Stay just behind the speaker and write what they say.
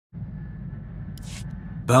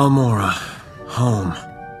Balmorra. Home.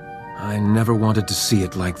 I never wanted to see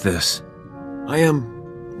it like this.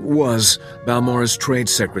 was Balmorra's trade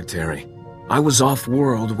secretary. I was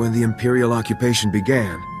off-world when the Imperial occupation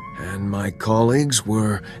began, and my colleagues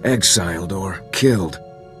were exiled or killed.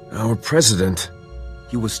 Our president,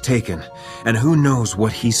 he was taken, and who knows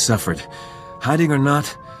what he suffered. Hiding or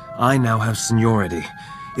not, I now have seniority.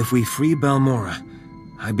 If we free Balmorra,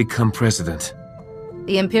 I become president.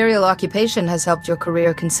 The Imperial occupation has helped your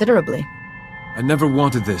career considerably. I never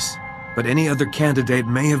wanted this, but any other candidate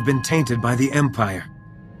may have been tainted by the Empire.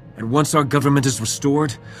 And once our government is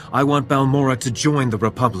restored, I want Balmorra to join the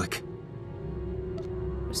Republic.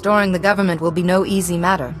 Restoring the government will be no easy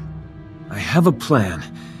matter. I have a plan.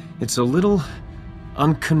 It's a little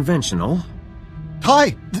unconventional.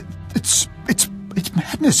 Ty, it's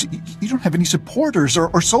madness. You don't have any supporters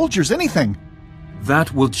or soldiers, anything.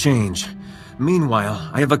 That will change.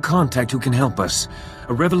 Meanwhile, I have a contact who can help us.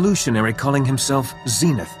 A revolutionary calling himself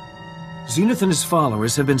Zenith. Zenith and his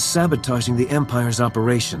followers have been sabotaging the Empire's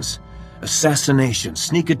operations. Assassination,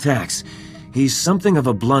 sneak attacks. He's something of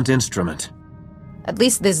a blunt instrument. At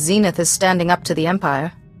least this Zenith is standing up to the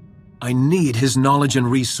Empire. I need his knowledge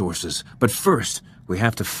and resources, but first, we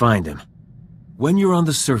have to find him. When you're on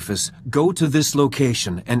the surface, go to this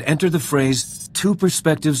location and enter the phrase, "Two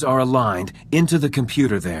perspectives are aligned," into the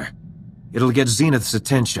computer there. It'll get Zenith's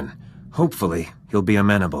attention. Hopefully, he'll be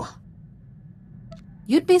amenable.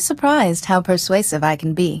 You'd be surprised how persuasive I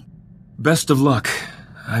can be. Best of luck.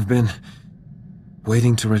 I've been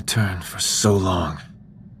waiting to return for so long.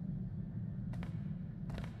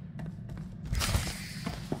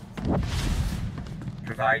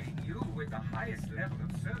 Providing you with the highest level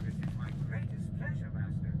of service is my greatest pleasure,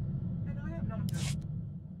 Master. And I am not the...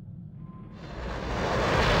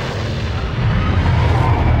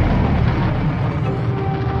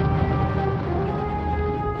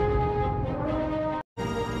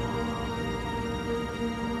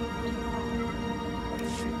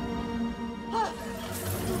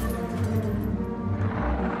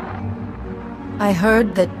 I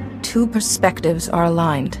heard that two perspectives are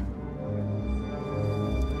aligned.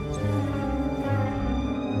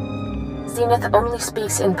 Zenith only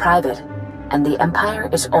speaks in private, and the Empire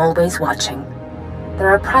is always watching. There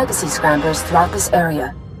are privacy scramblers throughout this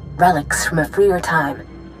area, relics from a freer time.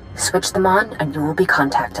 Switch them on and you will be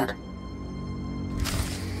contacted.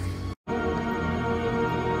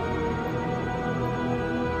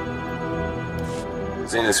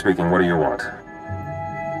 Zenith speaking, what do you want?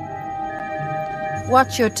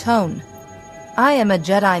 Watch your tone. I am a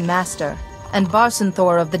Jedi Master, and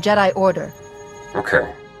SWTOR of the Jedi Order.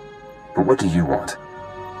 Okay. But what do you want?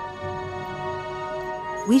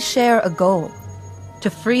 We share a goal. To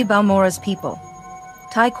free Balmorra's people.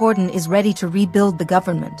 Ty Corden is ready to rebuild the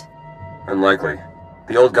government. Unlikely.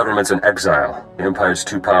 The old government's in exile. The Empire's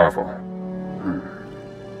too powerful.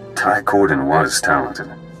 Ty Corden was talented.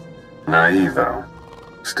 Naive, though.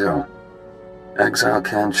 Still, exile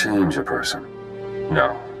can change a person.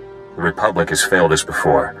 No. The Republic has failed us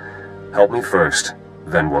before. Help me first,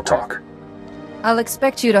 then we'll talk. I'll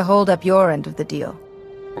expect you to hold up your end of the deal.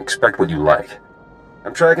 Expect what you like.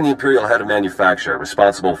 I'm tracking the Imperial head of manufacture,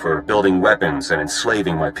 responsible for building weapons and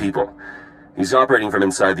enslaving my people. He's operating from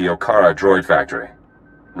inside the Okara droid factory.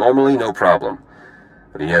 Normally, no problem.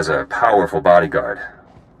 But he has a powerful bodyguard.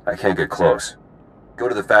 I can't get close. Go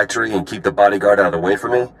to the factory and keep the bodyguard out of the way for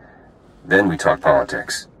me? Then we talk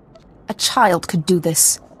politics. A child could do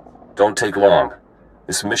this. Don't take long.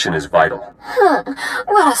 This mission is vital.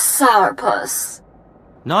 What a sourpuss.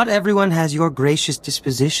 Not everyone has your gracious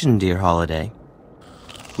disposition, dear Holiday.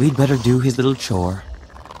 We'd better do his little chore.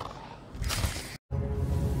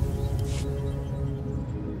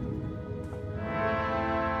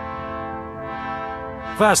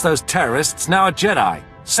 First those terrorists, now a Jedi.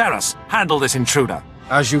 Saras, handle this intruder.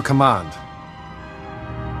 As you command.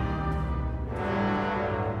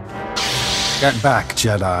 Get back,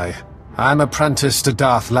 Jedi. I'm apprentice to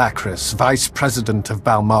Darth Lacris, Vice President of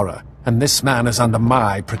Balmorra, and this man is under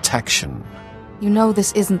my protection. You know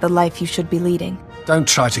this isn't the life you should be leading. Don't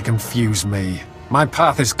try to confuse me. My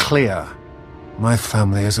path is clear. My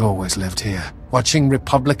family has always lived here, watching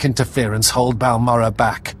Republic interference hold Balmorra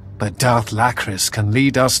back, but Darth Lacris can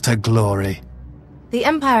lead us to glory. The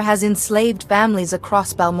Empire has enslaved families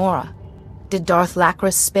across Balmorra. Did Darth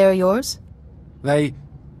Lacris spare yours?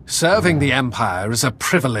 Serving the Empire is a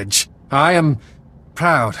privilege. I am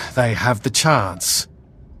proud they have the chance.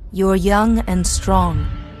 You're young and strong.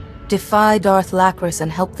 Defy Darth Lacris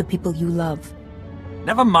and help the people you love.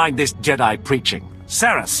 Never mind this Jedi preaching.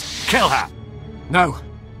 Saras, kill her! No.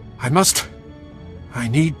 I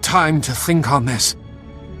need time to think on this.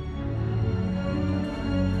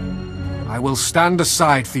 I will stand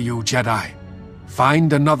aside for you, Jedi.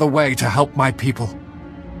 Find another way to help my people.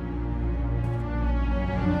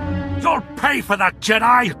 You'll pay for that,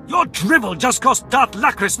 Jedi! Your drivel just cost Darth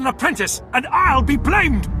Lacris an apprentice, and I'll be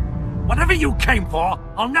blamed! Whatever you came for,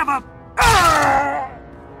 I'll never...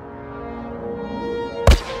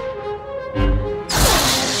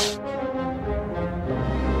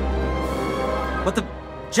 What the...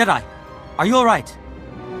 Jedi, are you alright?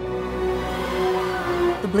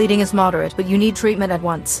 The bleeding is moderate, but you need treatment at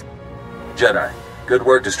once. Jedi, good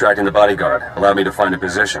work distracting the bodyguard. Allowed me to find a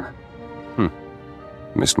position.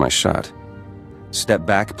 Missed my shot. Step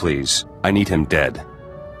back, please. I need him dead.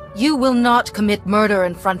 You will not commit murder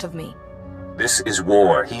in front of me. This is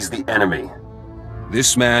war. He's the enemy.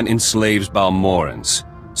 This man enslaves Balmorrans,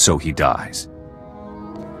 so he dies.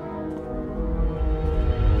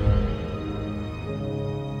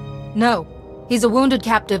 No. He's a wounded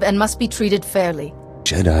captive and must be treated fairly.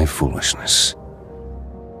 Jedi foolishness.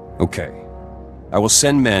 Okay. I will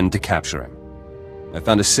send men to capture him. I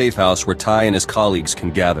found a safe house where Ty and his colleagues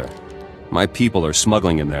can gather. My people are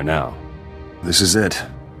smuggling him there now. This is it.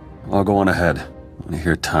 I'll go on ahead. I want to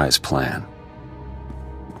hear Ty's plan.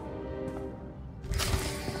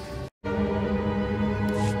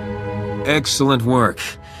 Excellent work.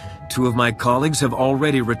 2 of my colleagues have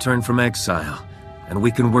already returned from exile, and we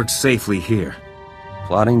can work safely here.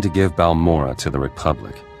 Plotting to give Balmorra to the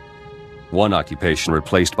Republic. One occupation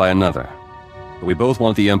replaced by another. But we both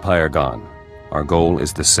want the Empire gone. Our goal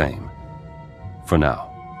is the same. For now.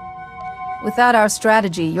 Without our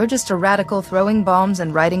strategy, you're just a radical throwing bombs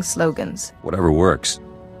and writing slogans. Whatever works.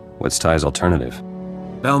 What's Ty's alternative?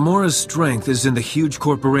 Balmorra's strength is in the huge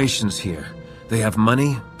corporations here. They have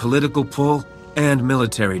money, political pull, and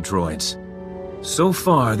military droids. So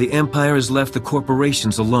far, the Empire has left the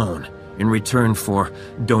corporations alone, in return for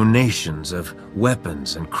donations of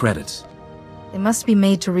weapons and credits. They must be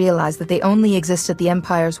made to realize that they only exist at the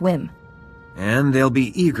Empire's whim. And they'll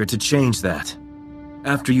be eager to change that.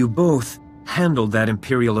 After you both handled that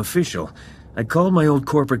Imperial official, I called my old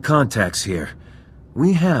corporate contacts here.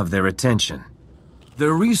 We have their attention.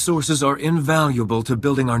 Their resources are invaluable to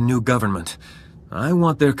building our new government. I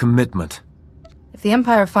want their commitment. If the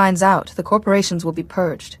Empire finds out, the corporations will be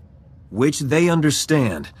purged. Which they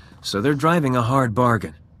understand, so they're driving a hard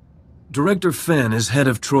bargain. Director Fenn is head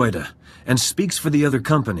of Troida, and speaks for the other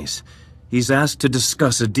companies. He's asked to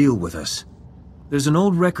discuss a deal with us. There's an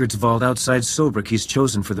old records vault outside Sobrik he's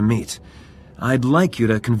chosen for the meet. I'd like you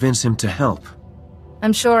to convince him to help.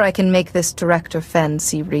 I'm sure I can make this Director Fenn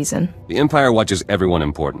see reason. The Empire watches everyone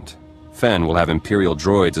important. Fenn will have Imperial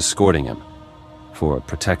droids escorting him. For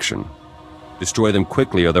protection. Destroy them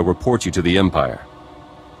quickly or they'll report you to the Empire.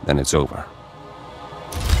 Then it's over.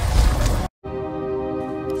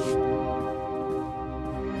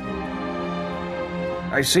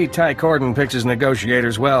 I see Ty Corden picks his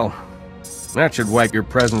negotiators well. That should wipe your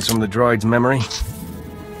presence from the droid's memory.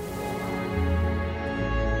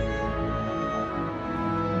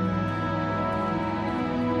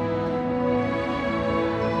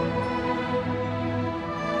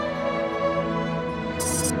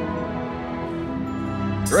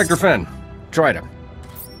 Director Fenn, tried him.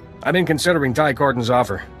 I've been considering Ty Corden's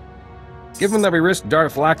offer. Given that we risk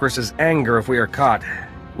Darth Lacris' anger if we are caught,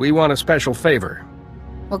 we want a special favor.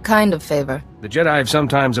 What kind of favor? The Jedi have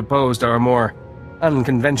sometimes opposed our more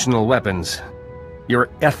unconventional weapons. Your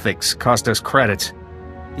ethics cost us credits.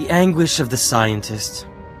 The anguish of the scientist,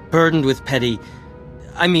 burdened with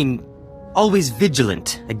always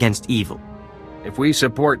vigilant against evil. If we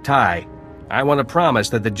support Ty, I want to promise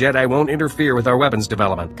that the Jedi won't interfere with our weapons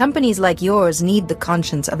development. Companies like yours need the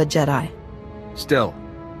conscience of a Jedi. Still,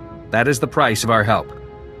 that is the price of our help.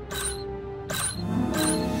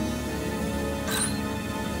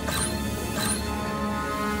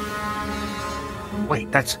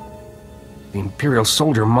 Wait, that's the Imperial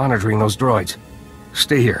soldier monitoring those droids.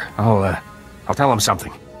 Stay here. I'll tell him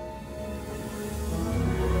something.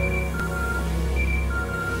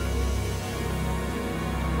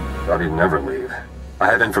 Thought he'd never leave. I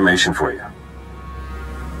have information for you.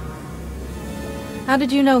 How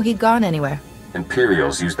did you know he'd gone anywhere?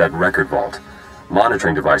 Imperials used that record vault.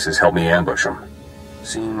 Monitoring devices helped me ambush him.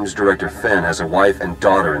 Seems Director Fenn has a wife and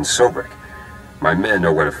daughter in Sobrik. My men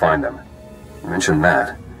know where to find them. Mention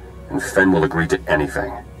that, and Fenn will agree to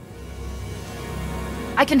anything.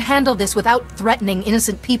 I can handle this without threatening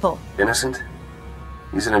innocent people. Innocent?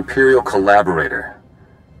 He's an Imperial collaborator.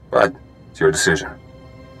 But it's your decision.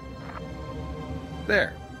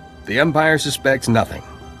 There. The Empire suspects nothing.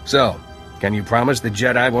 So, can you promise the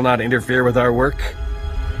Jedi will not interfere with our work?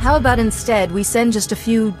 How about instead we send just a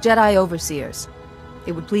few Jedi overseers?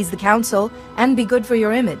 It would please the Council, and be good for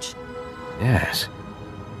your image. Yes.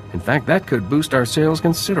 In fact, that could boost our sales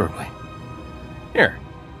considerably. Here,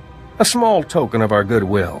 a small token of our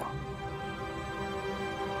goodwill.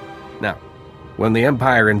 Now, when the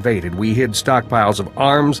Empire invaded, we hid stockpiles of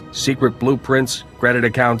arms, secret blueprints, credit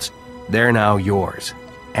accounts. They're now yours.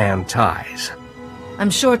 And Ty's. I'm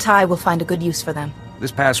sure Ty will find a good use for them.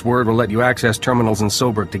 This password will let you access terminals in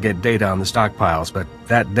Sobrik to get data on the stockpiles, but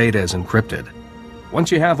that data is encrypted.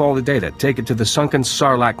 Once you have all the data, take it to the sunken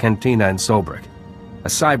Sarlacc Cantina in Sobrik. A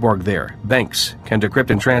cyborg there, Banks, can decrypt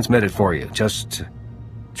and transmit it for you. Just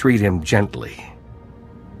treat him gently.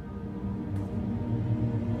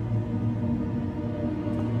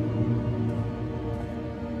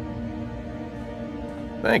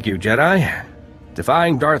 Thank you, Jedi.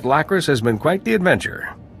 Defying Darth Lacris has been quite the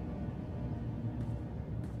adventure.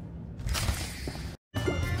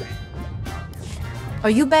 Are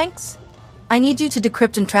you Banks? I need you to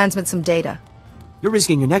decrypt and transmit some data. You're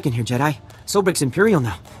risking your neck in here, Jedi. Sobrik's Imperial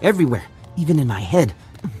now. Everywhere. Even in my head.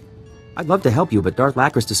 I'd love to help you, but Darth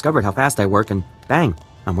Lacris discovered how fast I work, and bang,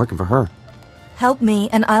 I'm working for her. Help me,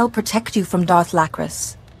 and I'll protect you from Darth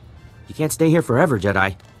Lacris. You can't stay here forever,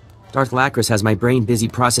 Jedi. Darth Lacris has my brain busy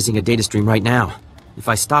processing a data stream right now. If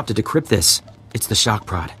I stop to decrypt this, it's the shock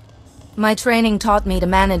prod. My training taught me to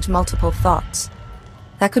manage multiple thoughts.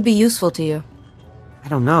 That could be useful to you. I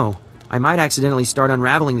don't know. I might accidentally start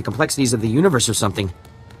unraveling the complexities of the universe or something.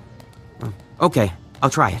 Okay, I'll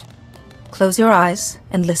try it. Close your eyes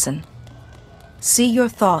and listen. See your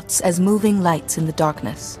thoughts as moving lights in the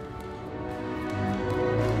darkness.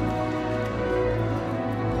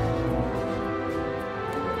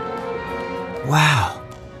 Wow.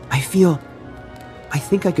 I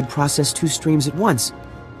think I could process 2 streams at once.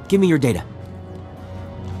 Give me your data.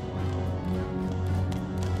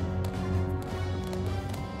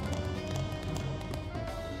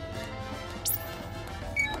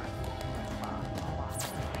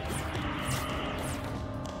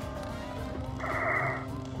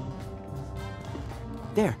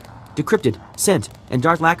 There. Decrypted, sent, and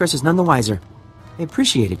Darth Lacris is none the wiser. I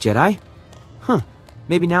appreciate it, Jedi. Huh.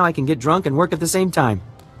 Maybe now I can get drunk and work at the same time.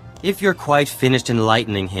 If you're quite finished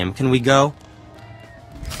enlightening him, can we go?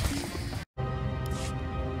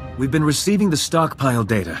 We've been receiving the stockpile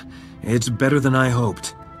data. It's better than I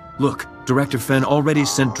hoped. Look, Director Fenn already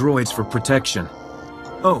sent droids for protection.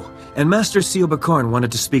 Oh, and Master Seal Bakarn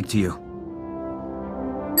wanted to speak to you.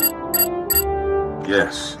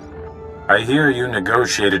 Yes. I hear you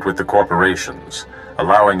negotiated with the corporations,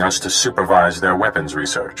 allowing us to supervise their weapons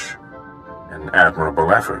research. An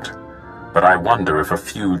admirable effort. But I wonder if a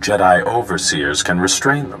few Jedi overseers can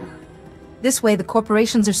restrain them. This way the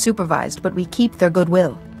corporations are supervised, but we keep their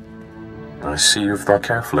goodwill. I see you've thought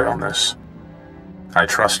carefully on this. I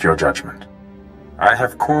trust your judgment. I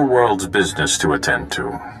have Core World's business to attend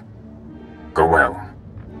to. Go well.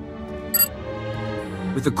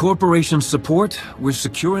 With the corporation's support, we're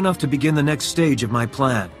secure enough to begin the next stage of my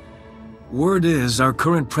plan. Word is our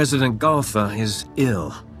current President Galtha is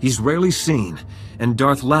ill. He's rarely seen, and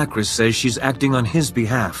Darth Lacris says she's acting on his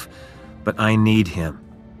behalf. But I need him.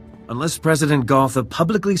 Unless President Galtha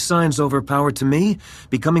publicly signs over power to me,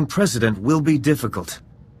 becoming president will be difficult.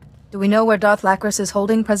 Do we know where Darth Lacris is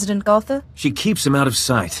holding President Galtha? She keeps him out of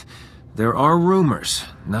sight. There are rumors,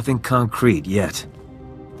 nothing concrete yet.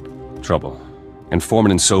 Trouble.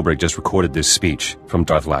 Informant in Sobrik just recorded this speech from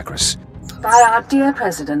Darth Lacris. By our dear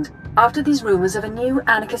President, after these rumors of a new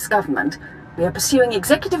anarchist government, we are pursuing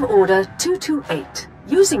Executive Order 228.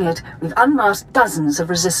 Using it, we've unmasked dozens of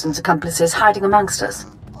resistance accomplices hiding amongst us.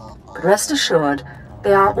 But rest assured,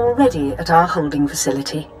 they are already at our holding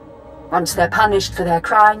facility. Once they're punished for their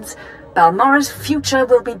crimes, Balmorra's future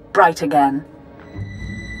will be bright again.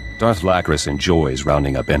 Darth Lacris enjoys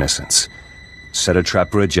rounding up innocents. Set a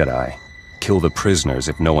trap for a Jedi. Kill the prisoners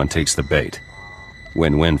if no one takes the bait.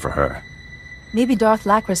 Win-win for her. Maybe Darth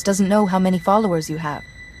Lacris doesn't know how many followers you have.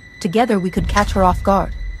 Together we could catch her off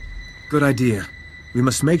guard. Good idea. We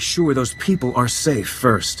must make sure those people are safe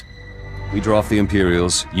first. We draw off the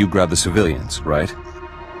Imperials, you grab the civilians, right?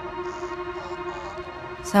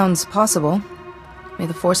 Sounds possible. May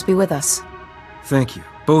the Force be with us. Thank you,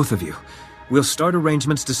 both of you. We'll start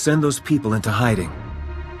arrangements to send those people into hiding.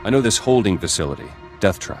 I know this holding facility,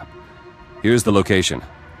 Death Trap. Here's the location.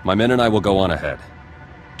 My men and I will go on ahead.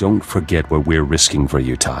 Don't forget what we're risking for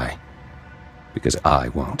you, Ty. Because I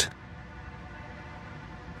won't.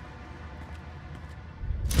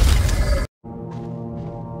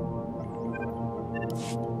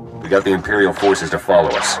 We got the Imperial forces to follow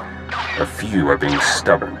us. A few are being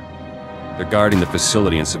stubborn. They're guarding the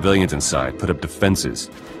facility and civilians inside put up defenses.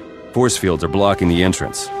 Force fields are blocking the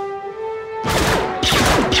entrance.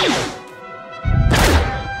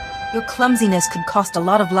 Your clumsiness could cost a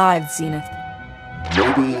lot of lives, Zenith.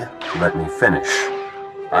 Maybe let me finish.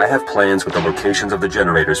 I have plans with the locations of the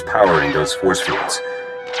generators powering those force fields.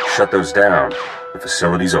 Shut those down. The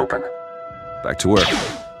facility's open. Back to work.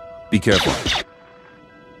 Be careful.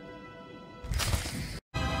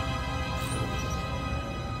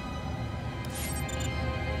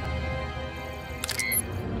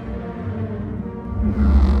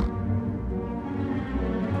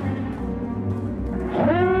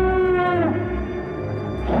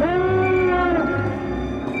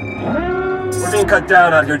 We're being cut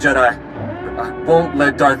down out here, Jedi. I won't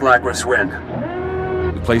let Darth Lacris win.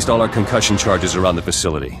 We placed all our concussion charges around the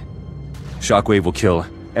facility. Shockwave will kill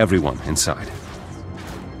everyone inside.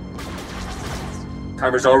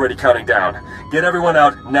 Timer's already counting down. Get everyone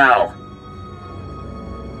out now.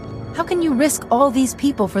 How can you risk all these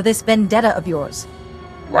people for this vendetta of yours?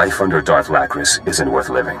 Life under Darth Lacris isn't worth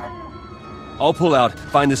living. I'll pull out,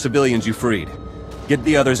 find the civilians you freed. Get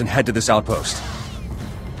the others and head to this outpost.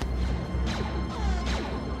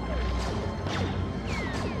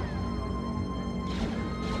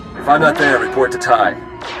 If I'm not there, report to Ty.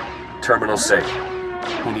 Terminal safe.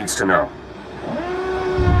 He needs to know.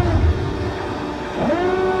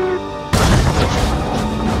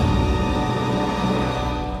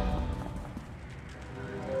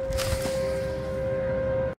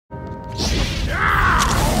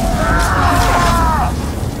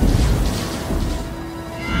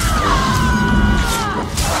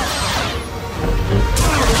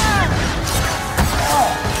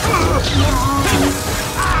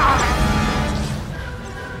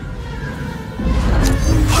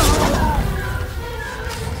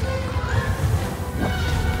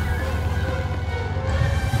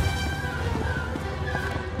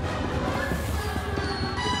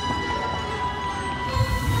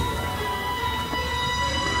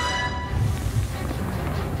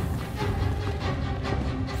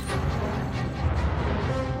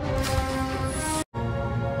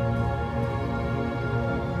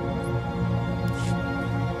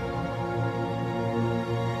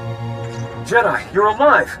 Jedi, you're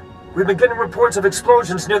alive! We've been getting reports of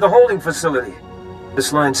explosions near the holding facility.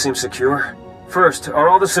 This line seems secure. First, are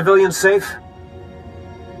all the civilians safe?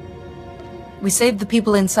 We saved the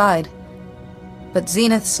people inside. But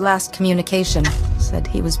Zenith's last communication said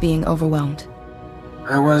he was being overwhelmed.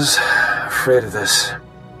 I was afraid of this.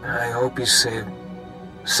 I hope he's saved.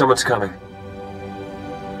 Someone's coming.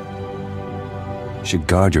 You should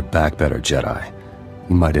guard your back better, Jedi.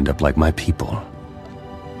 You might end up like my people.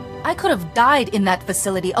 I could have died in that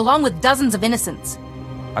facility, along with dozens of innocents.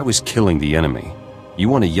 I was killing the enemy. You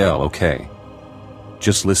want to yell, okay.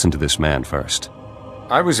 Just listen to this man first.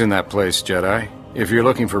 I was in that place, Jedi. If you're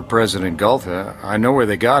looking for President Gultha, I know where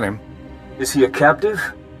they got him. Is he a captive,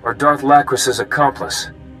 or Darth Lacris'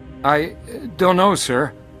 accomplice? I don't know,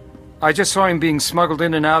 sir. I just saw him being smuggled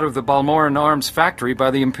in and out of the Balmorra arms factory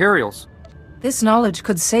by the Imperials. This knowledge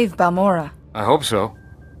could save Balmorra. I hope so.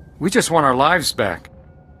 We just want our lives back.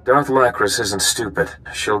 Darth Lacris isn't stupid.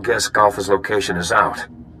 She'll guess Gultha's location is out.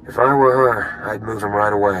 If I were her, I'd move him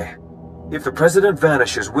right away. If the President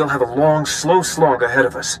vanishes, we'll have a long, slow slog ahead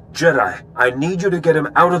of us. Jedi, I need you to get him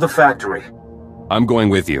out of the factory. I'm going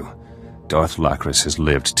with you. Darth Lacris has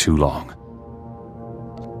lived too long.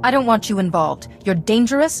 I don't want you involved. You're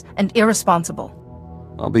dangerous and irresponsible.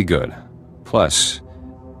 I'll be good. Plus,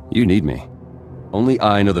 you need me. Only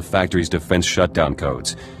I know the factory's defense shutdown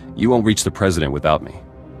codes. You won't reach the President without me.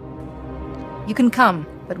 You can come,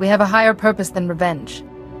 but we have a higher purpose than revenge.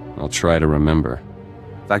 I'll try to remember.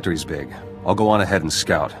 Factory's big. I'll go on ahead and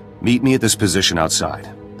scout. Meet me at this position outside.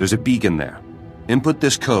 There's a beacon there. Input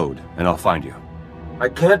this code, and I'll find you. I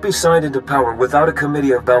can't be signed into power without a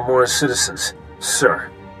committee of Balmorra's citizens.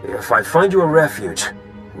 Sir, if I find you a refuge,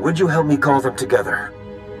 would you help me call them together?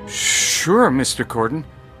 Sure, Mr. Corden.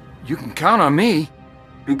 You can count on me.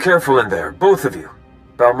 Be careful in there, both of you.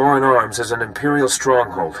 Balmorran Arms is an Imperial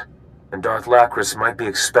stronghold, and Darth Lacris might be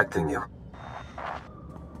expecting you.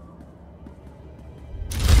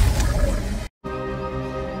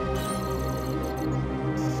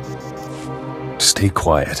 Stay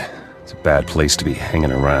quiet. It's a bad place to be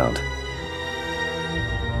hanging around.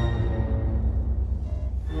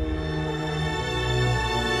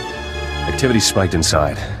 Activity spiked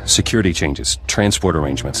inside. Security changes, transport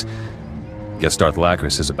arrangements. Guess Darth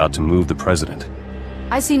Lacris is about to move the President.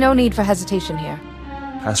 I see no need for hesitation here.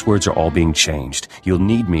 Passwords are all being changed. You'll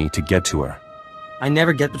need me to get to her. I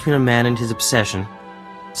never get between a man and his obsession.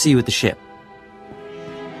 See you at the ship.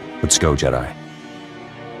 Let's go, Jedi.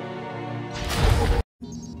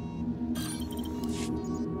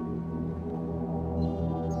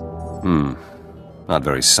 Not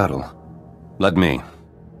very subtle. Let me.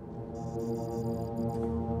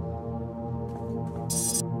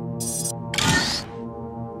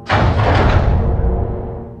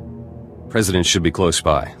 President should be close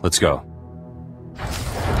by. Let's go.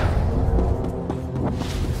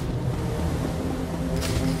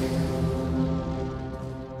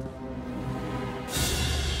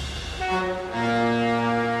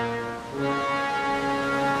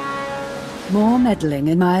 More meddling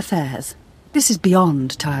in my affairs. This is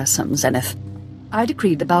beyond tiresome, Zenith. I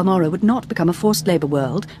decreed that Balmorra would not become a forced labor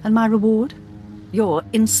world, and my reward? Your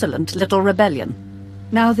insolent little rebellion.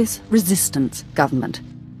 Now this resistance government.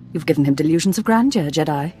 You've given him delusions of grandeur,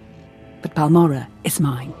 Jedi. But Balmorra is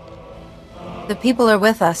mine. The people are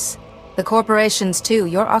with us. The corporations, too.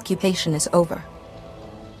 Your occupation is over.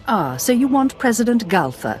 Ah, so you want President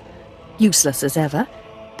Galtha. Useless as ever,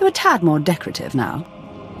 though a tad more decorative now.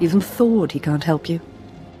 Even Thord he can't help you.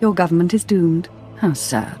 Your government is doomed. How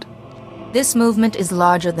sad. This movement is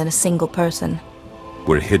larger than a single person.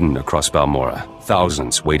 We're hidden across Balmorra.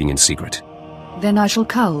 Thousands waiting in secret. Then I shall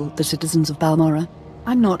cull the citizens of Balmorra.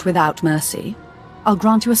 I'm not without mercy. I'll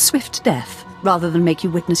grant you a swift death, rather than make you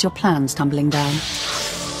witness your plans tumbling down.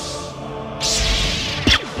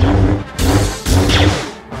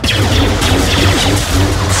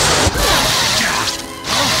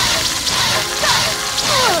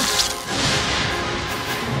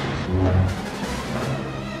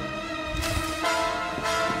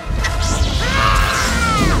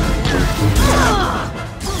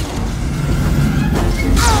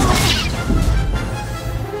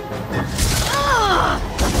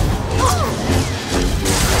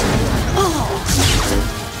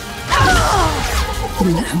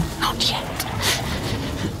 No, not yet.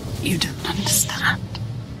 You don't understand.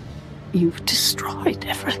 You've destroyed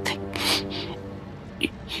everything.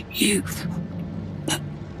 You've...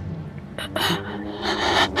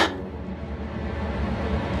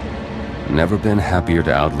 Never been happier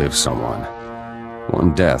to outlive someone.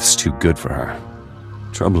 One death's too good for her.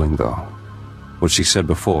 Troubling, though. What she said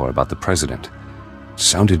before about the president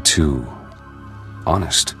sounded too...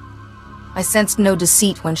 honest. I sensed no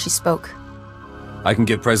deceit when she spoke. I can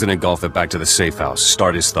get President Galtha back to the safe house,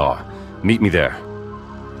 start his thaw. Meet me there.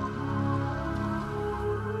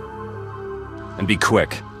 And be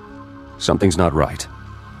quick. Something's not right.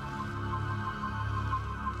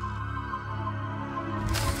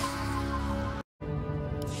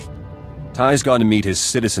 Ty's gone to meet his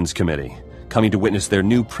Citizens Committee, coming to witness their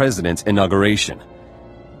new president's inauguration.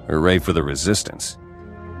 Hooray for the Resistance.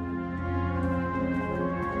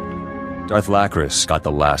 Darth Lacris got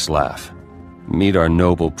the last laugh. Meet our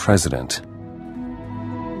noble president.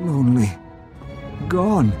 Lonely.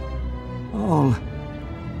 Gone. All.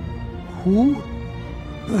 Who?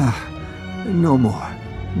 No more.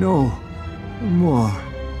 No more.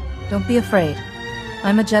 Don't be afraid.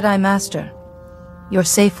 I'm a Jedi Master. You're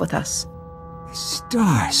safe with us.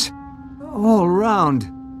 Stars. All round.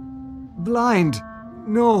 Blind.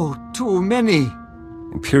 No, too many.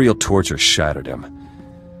 Imperial torture shattered him.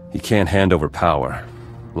 He can't hand over power.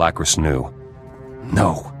 Lacris knew.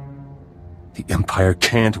 No. The Empire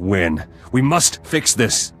can't win. We must fix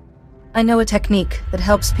this. I know a technique that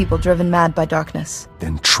helps people driven mad by darkness.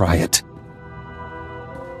 Then try it.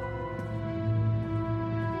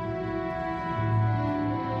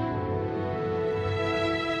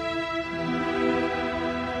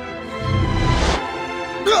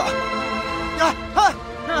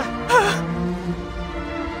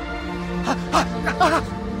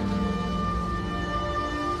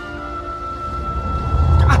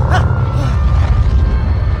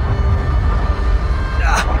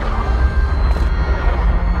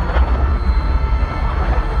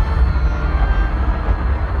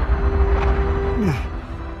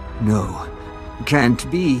 No. Can't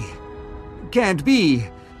be. Can't be.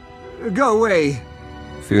 Go away.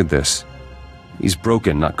 Feared this. He's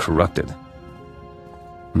broken, not corrupted.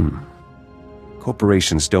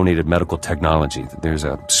 Corporations donated medical technology. There's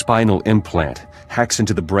a spinal implant. Hacks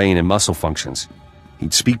into the brain and muscle functions.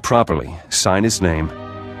 He'd speak properly, sign his name.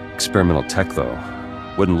 Experimental tech, though.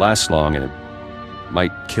 Wouldn't last long, and it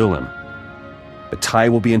might kill him. But Ty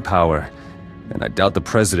will be in power, and I doubt the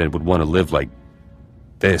president would want to live like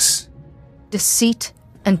this. Deceit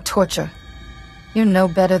and torture. You're no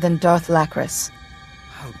better than Darth Lacris.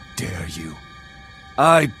 How dare you?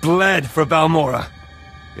 I bled for Balmorra.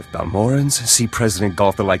 If Balmorrans see President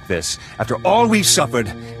Galtha like this, after all we've suffered,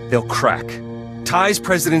 they'll crack. Ty's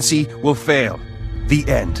presidency will fail. The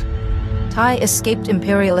end. Ty escaped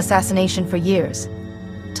Imperial assassination for years.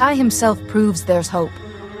 Ty himself proves there's hope.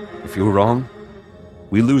 If you're wrong,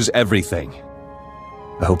 we lose everything.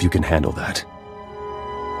 I hope you can handle that.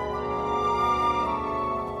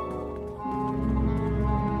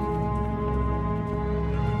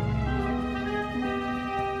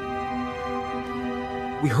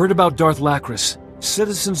 We heard about Darth Lacris.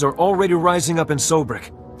 Citizens are already rising up in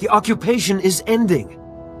Sobrik. The occupation is ending.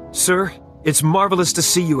 Sir, it's marvelous to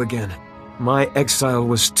see you again. My exile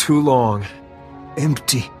was too long.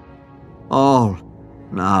 Empty. All.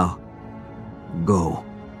 Now. Go.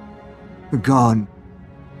 Gone.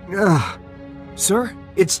 Sir,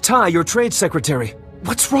 it's Ty, your trade secretary.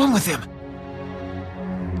 What's wrong with him?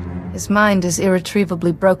 His mind is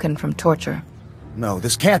irretrievably broken from torture. No,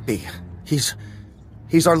 this can't be. He's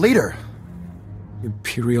our leader.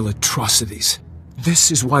 Imperial atrocities.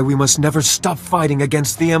 This is why we must never stop fighting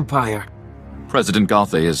against the Empire. President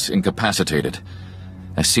Galthe is incapacitated.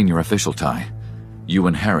 As senior official, Ty, you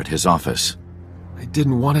inherit his office. I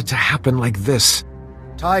didn't want it to happen like this.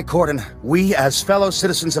 Ty Corden, we as fellow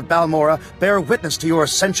citizens of Balmorra bear witness to your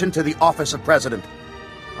ascension to the office of President.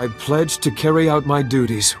 I pledge to carry out my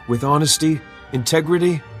duties with honesty,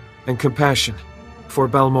 integrity, and compassion for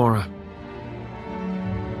Balmorra.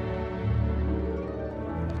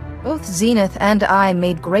 Both Zenith and I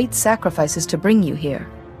made great sacrifices to bring you here.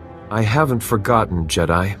 I haven't forgotten,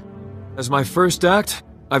 Jedi. As my first act,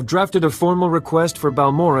 I've drafted a formal request for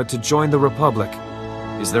Balmorra to join the Republic.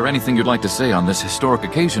 Is there anything you'd like to say on this historic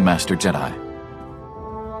occasion, Master Jedi?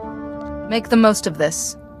 Make the most of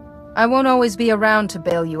this. I won't always be around to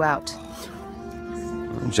bail you out.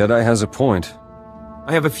 Jedi has a point.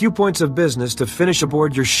 I have a few points of business to finish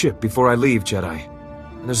aboard your ship before I leave, Jedi.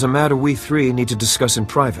 And there's a matter we three need to discuss in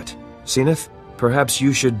private. Zenith, perhaps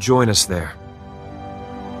you should join us there.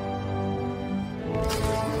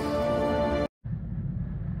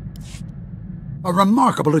 A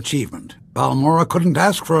remarkable achievement. Balmorra couldn't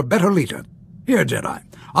ask for a better leader. Here, Jedi,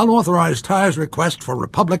 I'll authorize Ty's request for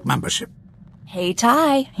Republic membership. Hey,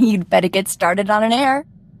 Ty, you'd better get started on an heir.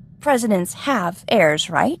 Presidents have heirs,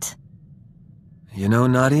 right? You know,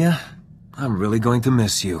 Nadia, I'm really going to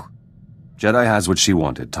miss you. Jedi has what she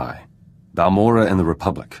wanted, Ty. Balmorra and the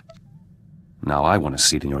Republic. Now I want a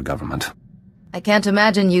seat in your government. I can't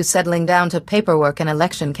imagine you settling down to paperwork and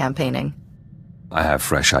election campaigning. I have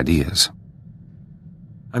fresh ideas.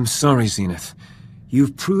 I'm sorry, Zenith.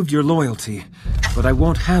 You've proved your loyalty, but I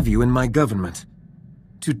won't have you in my government.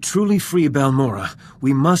 To truly free Balmorra,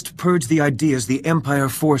 we must purge the ideas the Empire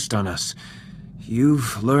forced on us.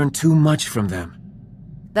 You've learned too much from them.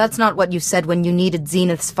 That's not what you said when you needed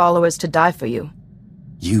Zenith's followers to die for you.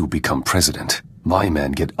 You become president. My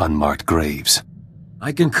men get unmarked graves.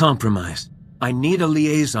 I can compromise. I need a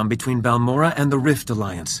liaison between Balmorra and the Rift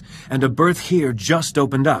Alliance, and a berth here just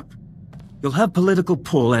opened up. You'll have political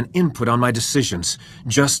pull and input on my decisions,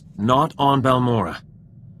 just not on Balmorra.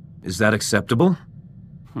 Is that acceptable?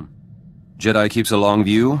 Jedi keeps a long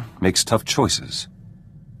view, makes tough choices.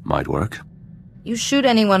 Might work. You shoot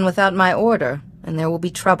anyone without my order, and there will be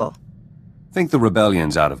trouble. Think the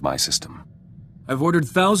rebellion's out of my system. I've ordered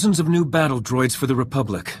thousands of new battle droids for the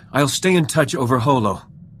Republic. I'll stay in touch over Holo.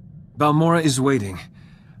 Balmorra is waiting.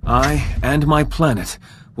 I, and my planet,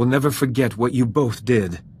 will never forget what you both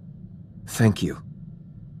did. Thank you.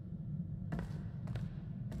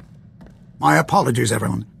 My apologies,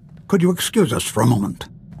 everyone. Could you excuse us for a moment?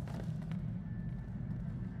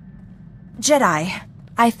 Jedi,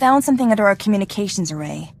 I found something under our communications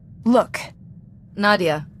array. Look.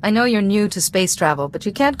 Nadia, I know you're new to space travel, but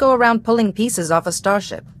you can't go around pulling pieces off a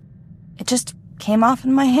starship. It just came off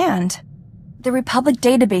in my hand. The Republic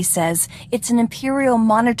database says it's an Imperial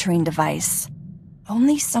monitoring device.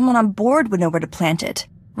 Only someone on board would know where to plant it,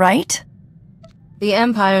 right? The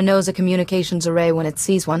Empire knows a communications array when it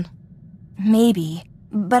sees one. Maybe,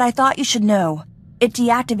 but I thought you should know. It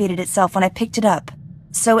deactivated itself when I picked it up,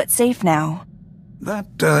 so it's safe now. That,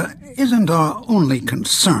 isn't our only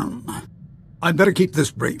concern. I'd better keep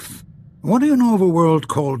this brief. What do you know of a world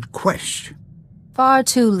called Quesh? Far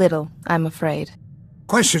too little, I'm afraid.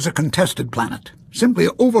 Quesh is a contested planet, simply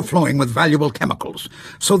overflowing with valuable chemicals,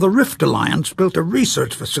 so the Rift Alliance built a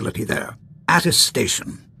research facility there, Attis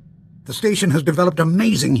Station. The station has developed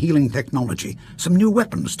amazing healing technology, some new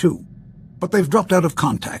weapons too. But they've dropped out of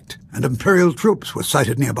contact, and Imperial troops were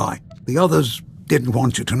sighted nearby. The others didn't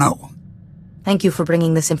want you to know. Thank you for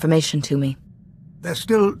bringing this information to me. They're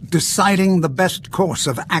still deciding the best course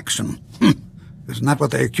of action. Isn't that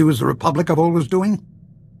what they accuse the Republic of always doing?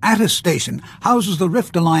 Attis Station houses the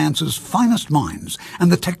Rift Alliance's finest minds,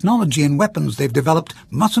 and the technology and weapons they've developed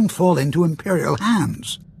mustn't fall into Imperial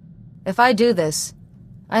hands. If I do this,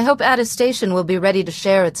 I hope Attis Station will be ready to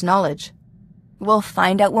share its knowledge. We'll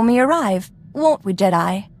find out when we arrive, won't we,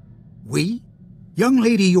 Jedi? We? Young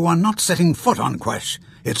lady, you are not setting foot on Quesh.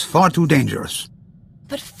 It's far too dangerous.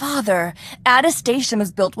 But Father, Addis Station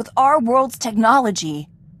was built with our world's technology.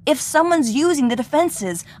 If someone's using the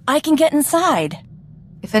defenses, I can get inside.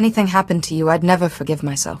 If anything happened to you, I'd never forgive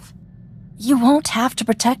myself. You won't have to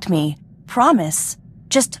protect me. Promise.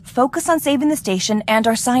 Just focus on saving the station and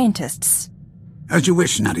our scientists. As you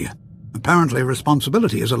wish, Nadia. Apparently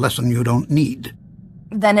responsibility is a lesson you don't need.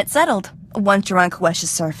 Then it's settled. Once you're on Quesh's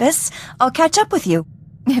surface, I'll catch up with you.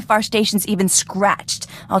 If our station's even scratched,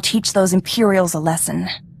 I'll teach those Imperials a lesson.